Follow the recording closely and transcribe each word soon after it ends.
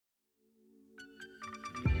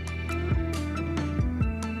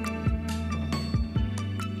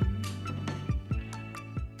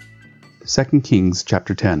2 Kings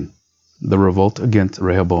chapter 10. The revolt against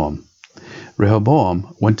Rehoboam.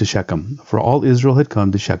 Rehoboam went to Shechem, for all Israel had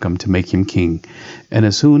come to Shechem to make him king. And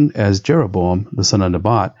as soon as Jeroboam the son of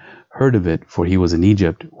Nebat heard of it, for he was in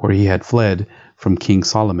Egypt, where he had fled from King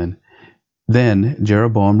Solomon, then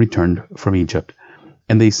Jeroboam returned from Egypt.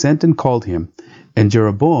 And they sent and called him. And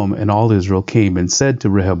Jeroboam and all Israel came and said to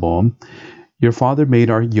Rehoboam, Your father made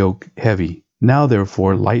our yoke heavy. Now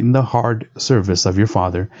therefore lighten the hard service of your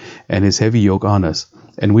father and his heavy yoke on us,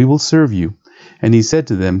 and we will serve you. And he said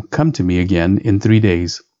to them, Come to me again in 3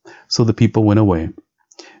 days. So the people went away.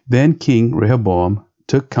 Then King Rehoboam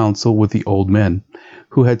took counsel with the old men,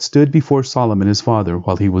 who had stood before Solomon his father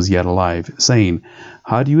while he was yet alive, saying,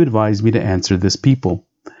 How do you advise me to answer this people?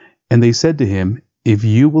 And they said to him, If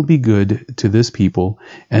you will be good to this people,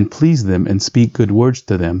 and please them, and speak good words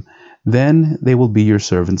to them, then they will be your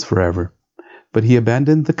servants forever. But he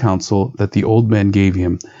abandoned the counsel that the old men gave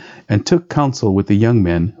him, and took counsel with the young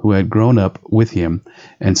men who had grown up with him,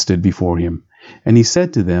 and stood before him. And he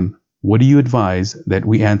said to them, What do you advise that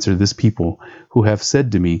we answer this people, who have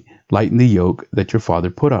said to me, Lighten the yoke that your father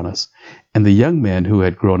put on us? And the young men who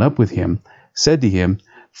had grown up with him said to him,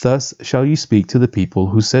 Thus shall you speak to the people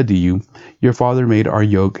who said to you, Your father made our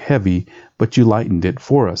yoke heavy, but you lightened it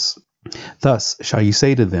for us. Thus shall you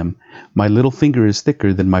say to them, My little finger is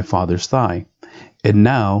thicker than my father's thigh. And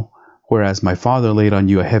now, whereas my father laid on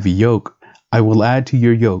you a heavy yoke, I will add to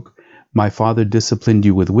your yoke. My father disciplined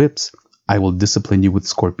you with whips, I will discipline you with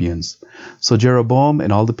scorpions. So Jeroboam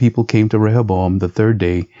and all the people came to Rehoboam the 3rd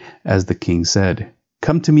day, as the king said,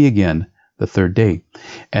 Come to me again the 3rd day.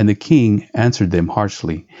 And the king answered them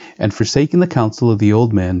harshly, and forsaking the counsel of the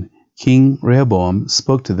old men, King Rehoboam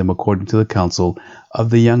spoke to them according to the counsel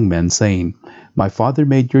of the young men, saying, My father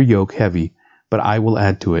made your yoke heavy, but I will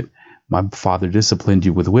add to it. My father disciplined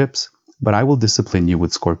you with whips, but I will discipline you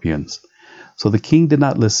with scorpions. So the king did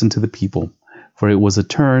not listen to the people, for it was a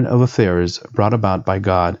turn of affairs brought about by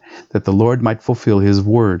God, that the Lord might fulfill his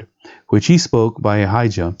word, which he spoke by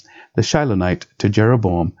Ahijah the Shilonite to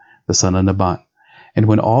Jeroboam the son of Nebat. And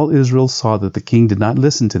when all Israel saw that the king did not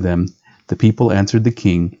listen to them, the people answered the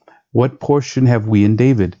king, What portion have we in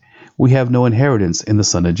David? We have no inheritance in the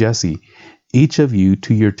son of Jesse. Each of you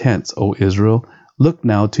to your tents, O Israel. Look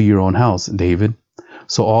now to your own house, David.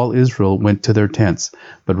 So all Israel went to their tents,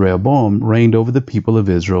 but Rehoboam reigned over the people of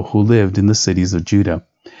Israel who lived in the cities of Judah.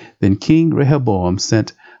 Then King Rehoboam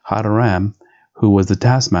sent Hadoram, who was the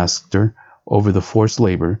taskmaster over the forced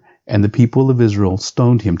labor, and the people of Israel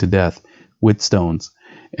stoned him to death with stones.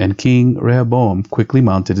 And King Rehoboam quickly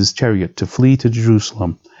mounted his chariot to flee to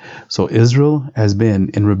Jerusalem. So Israel has been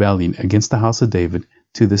in rebellion against the house of David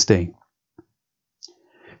to this day.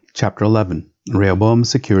 Chapter 11. Rehoboam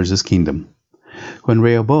secures his kingdom. When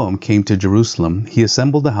Rehoboam came to Jerusalem, he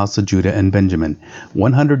assembled the house of Judah and Benjamin,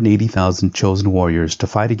 180,000 chosen warriors, to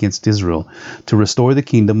fight against Israel, to restore the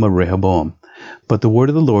kingdom of Rehoboam. But the word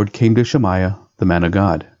of the Lord came to Shemaiah, the man of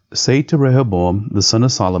God. Say to Rehoboam, the son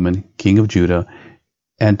of Solomon, king of Judah,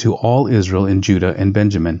 and to all Israel in Judah and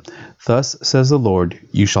Benjamin, Thus says the Lord,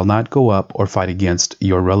 You shall not go up or fight against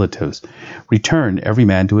your relatives. Return every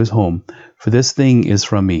man to his home, for this thing is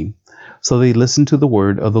from me. So they listened to the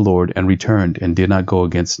word of the Lord and returned, and did not go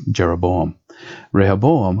against Jeroboam.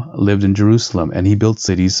 Rehoboam lived in Jerusalem, and he built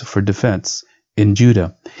cities for defense in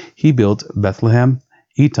Judah. He built Bethlehem,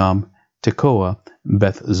 Etam, Tekoa,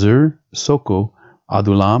 Beth-zur, Soko,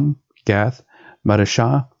 Adullam, Gath,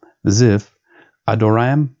 Mareshah, Ziph,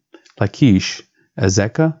 Adoram, Lachish,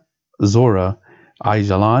 Azekah, Zorah,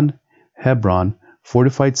 Aijalon, Hebron,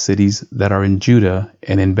 fortified cities that are in Judah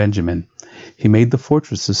and in Benjamin. He made the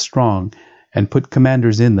fortresses strong, and put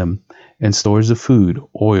commanders in them, and stores of food,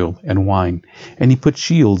 oil, and wine. And he put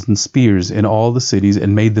shields and spears in all the cities,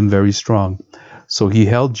 and made them very strong. So he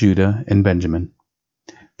held Judah and Benjamin.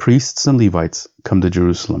 Priests and Levites come to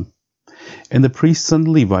Jerusalem. And the priests and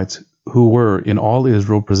Levites who were in all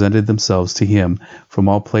Israel presented themselves to him from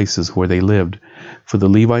all places where they lived. For the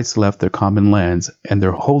Levites left their common lands and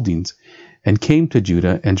their holdings, and came to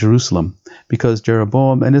Judah and Jerusalem, because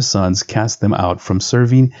Jeroboam and his sons cast them out from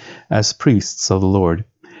serving as priests of the Lord.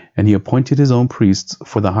 And he appointed his own priests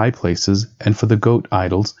for the high places, and for the goat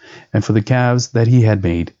idols, and for the calves that he had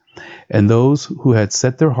made. And those who had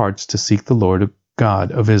set their hearts to seek the Lord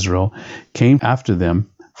God of Israel came after them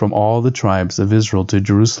from all the tribes of Israel to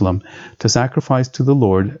Jerusalem to sacrifice to the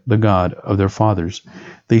Lord, the God of their fathers.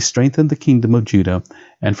 They strengthened the kingdom of Judah,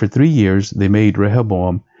 and for 3 years they made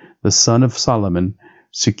Rehoboam, the son of Solomon,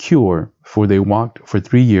 secure, for they walked for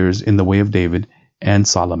 3 years in the way of David and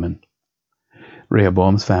Solomon.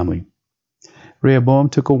 Rehoboam's family. Rehoboam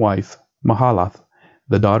took a wife, Mahalath,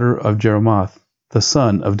 the daughter of Jeremoth, the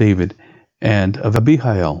son of David, and of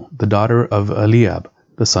Abihail, the daughter of Eliab,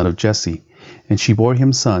 the son of Jesse. And she bore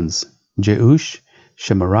him sons, Jeush,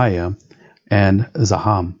 Shemariah, and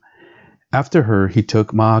Zaham. After her he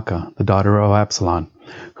took Maacah, the daughter of Absalom,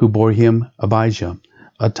 who bore him Abijah,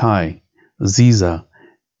 Attai, Ziza,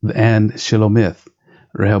 and Shelomith.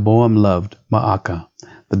 Rehoboam loved Maacah,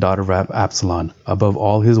 the daughter of Absalom, above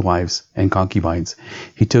all his wives and concubines.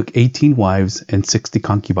 He took 18 wives and 60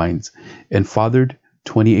 concubines, and fathered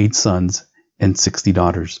 28 sons and 60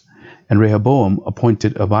 daughters. And Rehoboam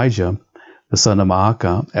appointed Abijah, the son of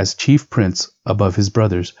Maacah, as chief prince above his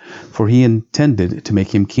brothers, for he intended to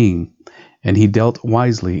make him king. And he dealt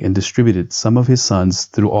wisely and distributed some of his sons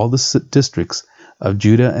through all the districts of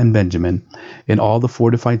Judah and Benjamin, in all the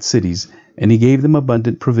fortified cities, and he gave them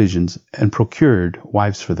abundant provisions and procured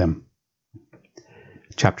wives for them.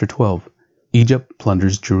 Chapter 12. Egypt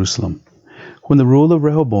plunders Jerusalem. When the rule of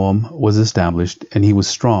Rehoboam was established, and he was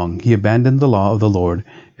strong, he abandoned the law of the Lord,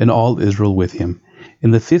 and all Israel with him.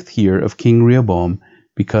 In the 5th year of King Rehoboam,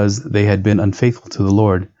 because they had been unfaithful to the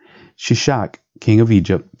Lord, Shishak, king of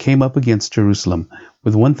Egypt, came up against Jerusalem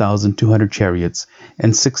with 1,200 chariots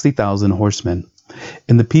and 60,000 horsemen.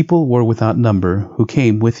 And the people were without number who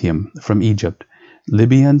came with him from Egypt,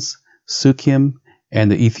 Libyans, Sukkim,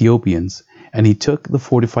 and the Ethiopians. And he took the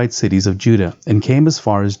fortified cities of Judah and came as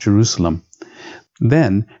far as Jerusalem.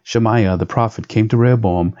 Then Shemaiah the prophet came to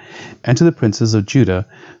Rehoboam and to the princes of Judah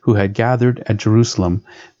who had gathered at Jerusalem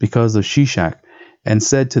because of Shishak, and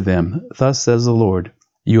said to them, Thus says the Lord,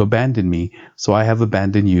 You abandoned me, so I have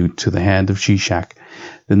abandoned you to the hand of Shishak.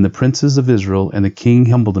 Then the princes of Israel and the king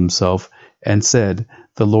humbled himself and said,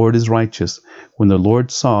 The Lord is righteous. When the Lord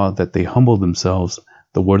saw that they humbled themselves,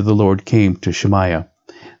 the word of the Lord came to Shemaiah.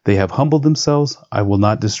 They have humbled themselves, I will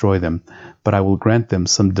not destroy them, but I will grant them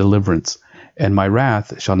some deliverance. And my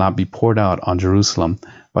wrath shall not be poured out on Jerusalem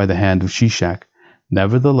by the hand of Shishak.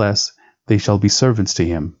 Nevertheless, they shall be servants to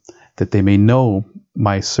him, that they may know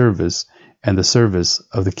my service and the service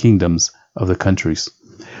of the kingdoms of the countries.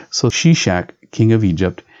 So Shishak, king of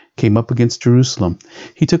Egypt, came up against Jerusalem.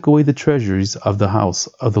 He took away the treasuries of the house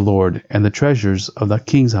of the Lord and the treasures of the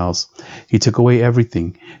king's house. He took away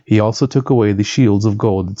everything. He also took away the shields of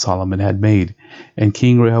gold that Solomon had made. And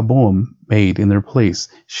King Rehoboam made in their place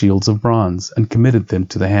shields of bronze, and committed them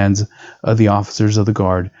to the hands of the officers of the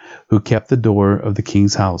guard, who kept the door of the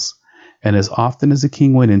king's house. And as often as the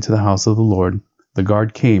king went into the house of the Lord, the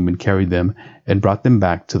guard came and carried them and brought them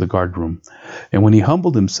back to the guard room. And when he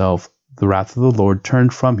humbled himself, the wrath of the Lord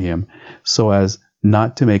turned from him, so as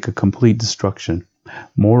not to make a complete destruction.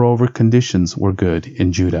 Moreover, conditions were good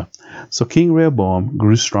in Judah. So King Rehoboam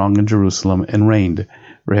grew strong in Jerusalem and reigned.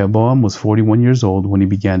 Rehoboam was 41 years old when he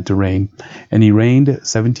began to reign, and he reigned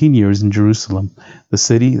 17 years in Jerusalem, the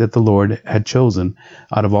city that the Lord had chosen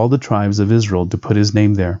out of all the tribes of Israel to put his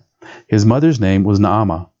name there. His mother's name was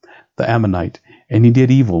Naamah, the Ammonite, and he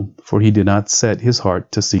did evil, for he did not set his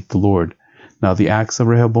heart to seek the Lord. Now the acts of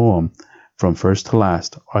Rehoboam, from first to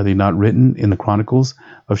last, are they not written in the Chronicles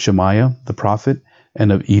of Shemaiah the prophet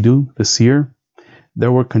and of Iddo the seer?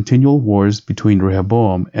 There were continual wars between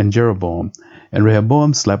Rehoboam and Jeroboam, and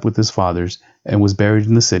Rehoboam slept with his fathers and was buried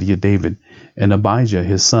in the city of David, and Abijah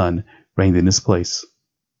his son reigned in his place.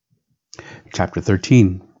 Chapter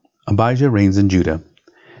 13. Abijah reigns in Judah.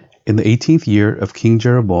 In the 18th year of King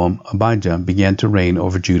Jeroboam, Abijah began to reign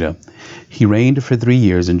over Judah. He reigned for 3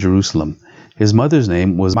 years in Jerusalem. His mother's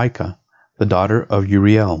name was Micah, the daughter of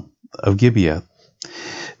Uriel of Gibeah.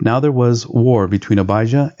 Now there was war between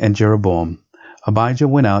Abijah and Jeroboam. Abijah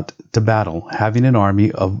went out to battle, having an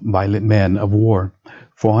army of violent men of war,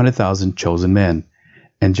 400,000 chosen men.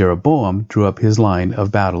 And Jeroboam drew up his line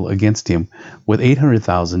of battle against him with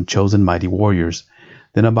 800,000 chosen mighty warriors.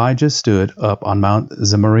 Then Abijah stood up on Mount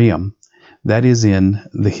Zemaraim, that is in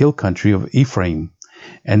the hill country of Ephraim,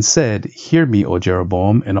 and said, Hear me, O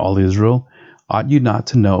Jeroboam and all Israel. Ought you not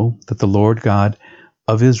to know that the Lord God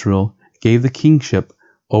of Israel gave the kingship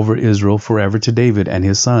over Israel forever to David and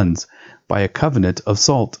his sons by a covenant of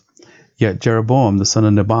salt? Yet Jeroboam the son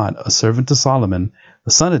of Nebat, a servant to Solomon,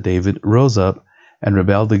 the son of David, rose up and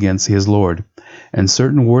rebelled against his Lord. And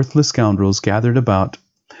certain worthless scoundrels gathered about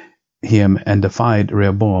him and defied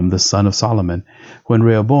Rehoboam the son of Solomon, when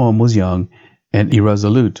Rehoboam was young and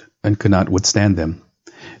irresolute, and could not withstand them.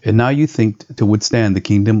 And now you think to withstand the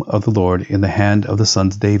kingdom of the Lord in the hand of the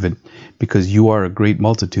sons of David, because you are a great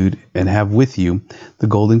multitude, and have with you the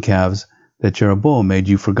golden calves that Jeroboam made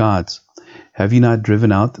you for gods. Have you not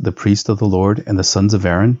driven out the priests of the Lord and the sons of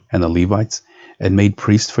Aaron and the Levites, and made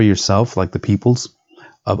priests for yourself like the peoples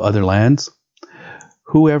of other lands,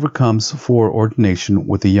 Whoever comes for ordination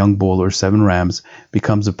with a young bull or 7 rams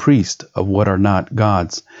becomes a priest of what are not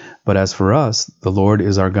gods. But as for us, the Lord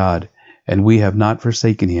is our God, and we have not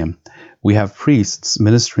forsaken him. We have priests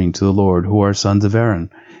ministering to the Lord who are sons of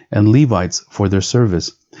Aaron, and Levites for their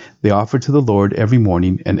service. They offer to the Lord every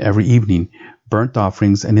morning and every evening burnt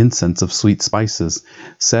offerings and incense of sweet spices,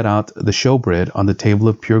 set out the showbread on the table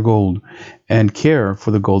of pure gold, and care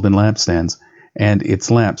for the golden lampstands, and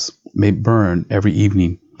its lamps may burn every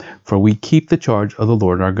evening. For we keep the charge of the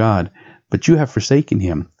Lord our God, but you have forsaken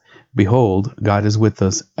him. Behold, God is with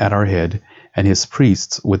us at our head, and his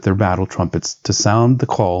priests with their battle trumpets, to sound the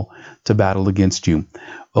call to battle against you.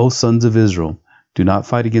 O sons of Israel, do not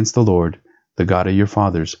fight against the Lord, the God of your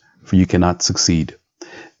fathers, for you cannot succeed.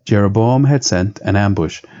 Jeroboam had sent an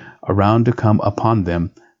ambush around to come upon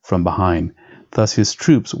them from behind. Thus his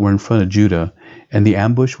troops were in front of Judah, and the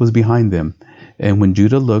ambush was behind them. And when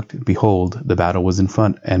Judah looked, behold, the battle was in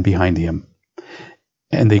front and behind him.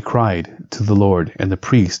 And they cried to the Lord, and the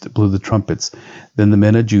priest blew the trumpets. Then the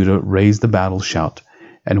men of Judah raised the battle shout.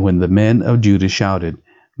 And when the men of Judah shouted,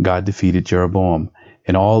 God defeated Jeroboam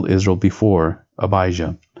and all Israel before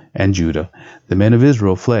Abijah and Judah. The men of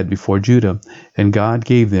Israel fled before Judah, and God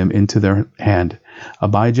gave them into their hand.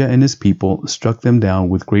 Abijah and his people struck them down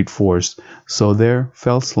with great force, so there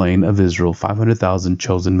fell slain of Israel 500,000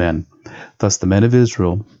 chosen men. Thus the men of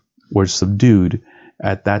Israel were subdued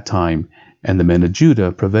at that time, and the men of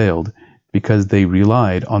Judah prevailed, because they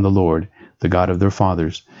relied on the Lord, the God of their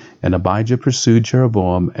fathers. And Abijah pursued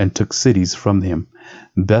Jeroboam and took cities from him,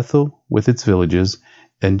 Bethel with its villages,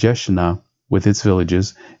 and Jeshanah with its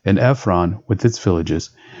villages, and Ephron with its villages.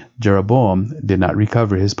 Jeroboam did not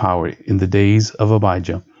recover his power in the days of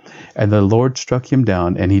Abijah, and the Lord struck him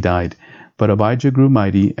down, and he died. But Abijah grew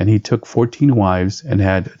mighty, and he took 14 wives, and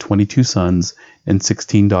had 22 sons and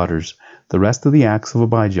 16 daughters. The rest of the acts of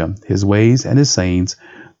Abijah, his ways and his sayings,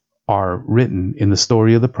 are written in the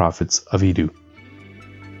story of the prophets of Iddo.